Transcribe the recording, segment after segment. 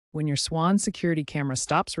When your Swann security camera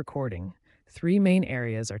stops recording, three main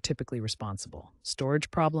areas are typically responsible: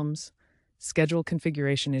 storage problems, schedule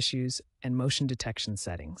configuration issues, and motion detection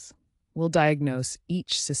settings. We'll diagnose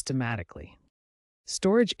each systematically.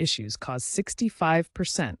 Storage issues cause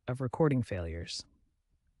 65% of recording failures.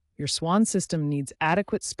 Your Swann system needs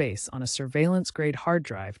adequate space on a surveillance-grade hard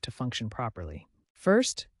drive to function properly.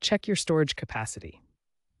 First, check your storage capacity.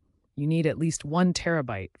 You need at least 1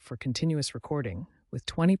 terabyte for continuous recording, with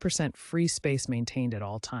 20% free space maintained at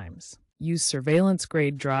all times. Use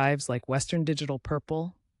surveillance-grade drives like Western Digital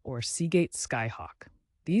Purple or Seagate Skyhawk.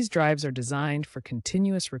 These drives are designed for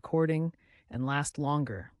continuous recording and last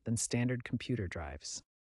longer than standard computer drives.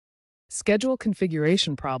 Schedule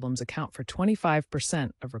configuration problems account for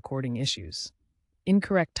 25% of recording issues.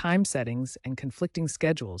 Incorrect time settings and conflicting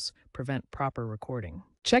schedules prevent proper recording.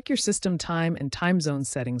 Check your system time and time zone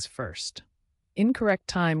settings first. Incorrect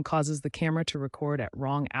time causes the camera to record at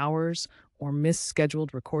wrong hours or miss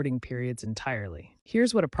scheduled recording periods entirely.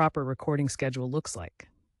 Here's what a proper recording schedule looks like.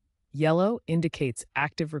 Yellow indicates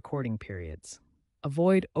active recording periods.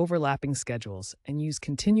 Avoid overlapping schedules and use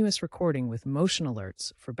continuous recording with motion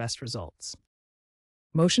alerts for best results.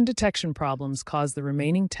 Motion detection problems cause the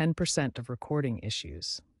remaining 10% of recording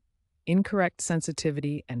issues. Incorrect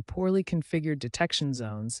sensitivity and poorly configured detection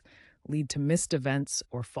zones lead to missed events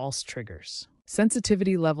or false triggers.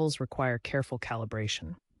 Sensitivity levels require careful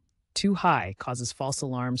calibration. Too high causes false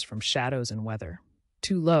alarms from shadows and weather.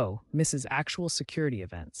 Too low misses actual security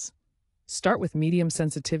events. Start with medium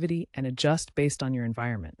sensitivity and adjust based on your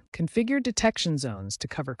environment. Configure detection zones to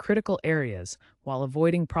cover critical areas while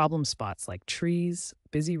avoiding problem spots like trees,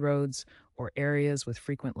 busy roads, or areas with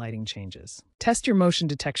frequent lighting changes. Test your motion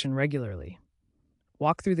detection regularly.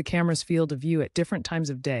 Walk through the camera's field of view at different times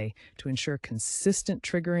of day to ensure consistent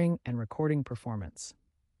triggering and recording performance.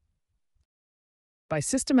 By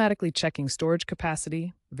systematically checking storage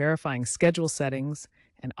capacity, verifying schedule settings,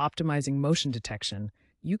 and optimizing motion detection,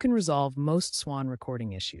 you can resolve most Swann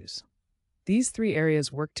recording issues. These three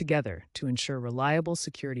areas work together to ensure reliable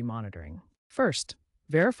security monitoring. First,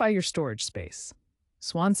 verify your storage space.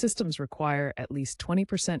 Swann systems require at least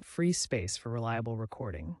 20% free space for reliable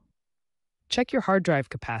recording. Check your hard drive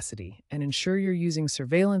capacity and ensure you're using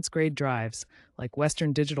surveillance-grade drives like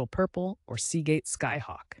Western Digital Purple or Seagate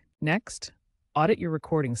Skyhawk. Next, audit your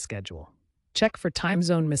recording schedule. Check for time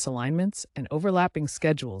zone misalignments and overlapping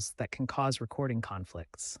schedules that can cause recording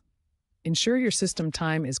conflicts. Ensure your system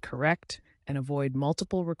time is correct and avoid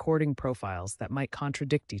multiple recording profiles that might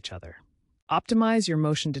contradict each other. Optimize your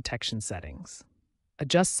motion detection settings.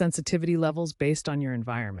 Adjust sensitivity levels based on your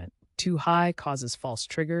environment. Too high causes false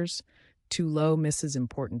triggers, too low misses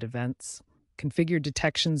important events. Configure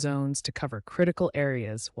detection zones to cover critical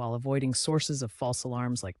areas while avoiding sources of false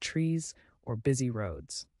alarms like trees or busy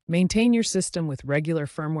roads. Maintain your system with regular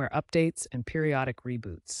firmware updates and periodic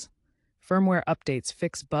reboots. Firmware updates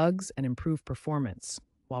fix bugs and improve performance,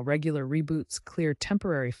 while regular reboots clear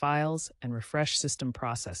temporary files and refresh system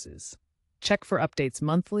processes. Check for updates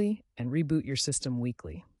monthly and reboot your system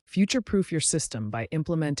weekly. Future-proof your system by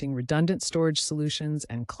implementing redundant storage solutions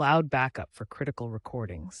and cloud backup for critical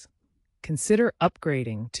recordings. Consider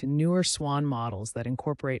upgrading to newer Swann models that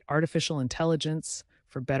incorporate artificial intelligence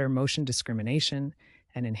for better motion discrimination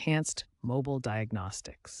and enhanced mobile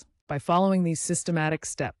diagnostics. By following these systematic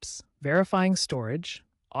steps, verifying storage,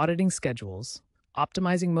 auditing schedules,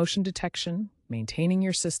 optimizing motion detection, maintaining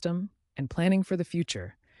your system, and planning for the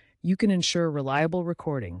future, you can ensure reliable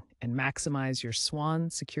recording and maximize your Swann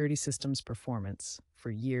security system's performance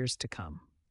for years to come.